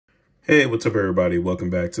Hey, what's up everybody? Welcome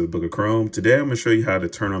back to the Book of Chrome. Today I'm going to show you how to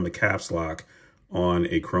turn on the caps lock on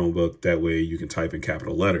a Chromebook. That way you can type in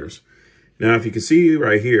capital letters. Now, if you can see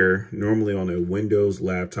right here, normally on a Windows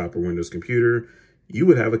laptop or Windows computer, you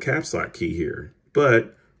would have a caps lock key here,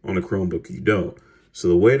 but on a Chromebook you don't. So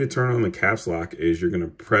the way to turn on the caps lock is you're going to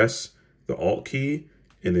press the Alt key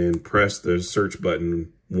and then press the search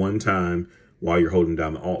button one time while you're holding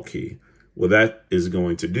down the Alt key. What that is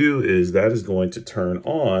going to do is that is going to turn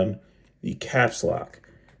on the caps lock.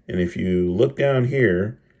 And if you look down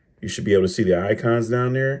here, you should be able to see the icons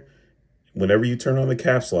down there. Whenever you turn on the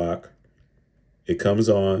caps lock, it comes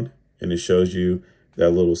on and it shows you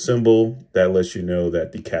that little symbol that lets you know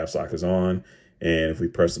that the caps lock is on. And if we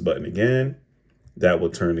press the button again, that will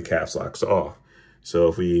turn the caps locks off. So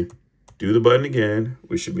if we do the button again,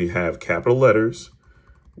 we should have capital letters,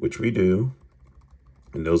 which we do.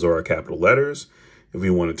 And those are our capital letters. If we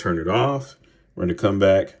want to turn it off, we're going to come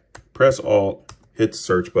back, press Alt, hit the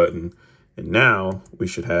search button, and now we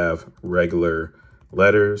should have regular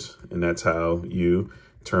letters. And that's how you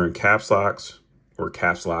turn caps locks or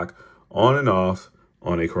caps lock on and off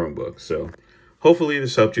on a Chromebook. So hopefully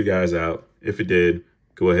this helped you guys out. If it did,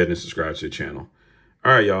 go ahead and subscribe to the channel.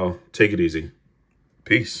 All right, y'all, take it easy.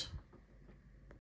 Peace.